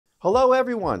Hello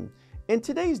everyone! In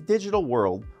today's digital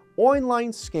world,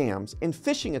 online scams and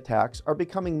phishing attacks are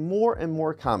becoming more and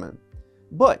more common.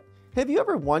 But have you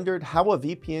ever wondered how a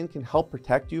VPN can help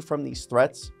protect you from these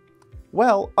threats?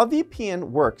 Well, a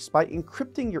VPN works by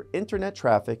encrypting your internet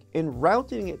traffic and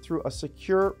routing it through a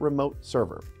secure remote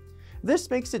server.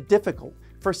 This makes it difficult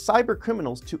for cyber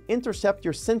criminals to intercept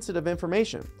your sensitive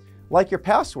information, like your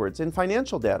passwords and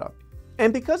financial data.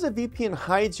 And because a VPN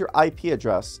hides your IP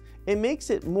address, it makes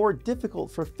it more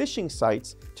difficult for phishing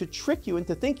sites to trick you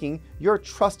into thinking you're a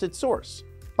trusted source.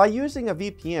 By using a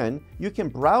VPN, you can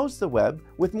browse the web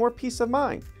with more peace of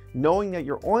mind, knowing that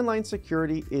your online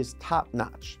security is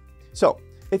top-notch. So,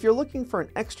 if you're looking for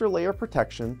an extra layer of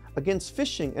protection against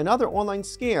phishing and other online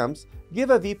scams, give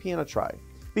a VPN a try.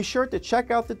 Be sure to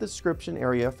check out the description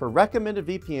area for recommended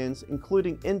VPNs,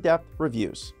 including in-depth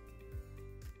reviews.